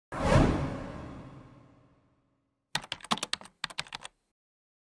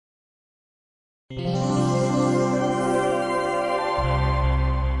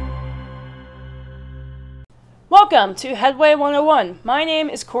Welcome to Headway 101. My name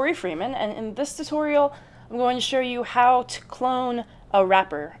is Corey Freeman, and in this tutorial I'm going to show you how to clone a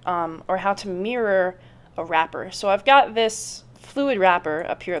wrapper, or how to mirror a wrapper. So I've got this fluid wrapper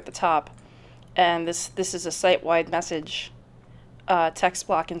up here at the top, and this is a site-wide message text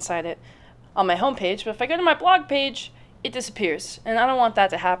block inside it on my home page, but if I go to my blog page, it disappears, and I don't want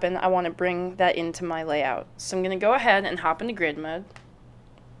that to happen. I want to bring that into my layout. So I'm going to go ahead and hop into grid mode.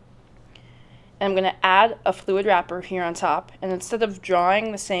 And I'm going to add a fluid wrapper here on top, and instead of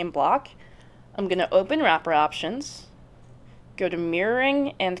drawing the same block, I'm going to open wrapper options, go to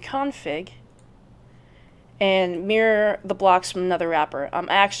mirroring and config, and mirror the blocks from another wrapper. I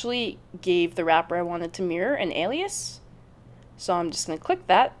actually gave the wrapper I wanted to mirror an alias, so I'm just going to click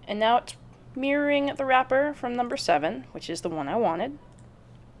that, and now it's mirroring the wrapper from number 7, which is the one I wanted.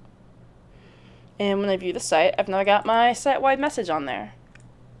 And when I view the site, I've now got my site-wide message on there.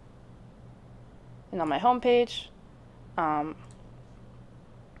 And on my home page, I'll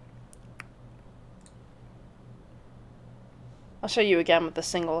show you again with the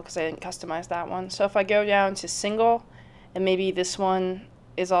single because I didn't customize that one. So if I go down to single, and maybe this one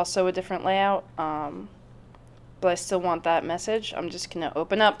is also a different layout, but I still want that message, I'm just going to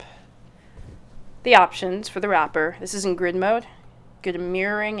open up the options for the wrapper. This is in grid mode. Go to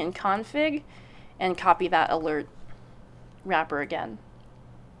mirroring and config, and copy that alert wrapper again.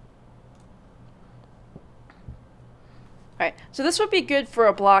 Alright, so this would be good for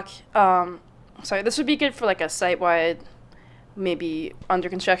a block, this would be good for like a site-wide, maybe under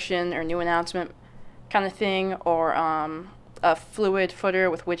construction or new announcement kind of thing, or a fluid footer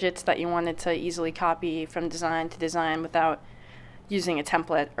with widgets that you wanted to easily copy from design to design without using a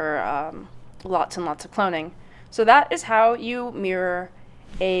template or lots and lots of cloning. So that is how you mirror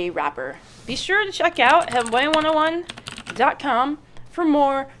a wrapper. Be sure to check out headway101.com for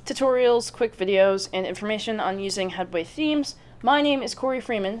more tutorials, quick videos, and information on using Headway themes. My name is Corey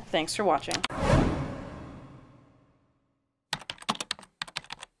Freeman. Thanks for watching.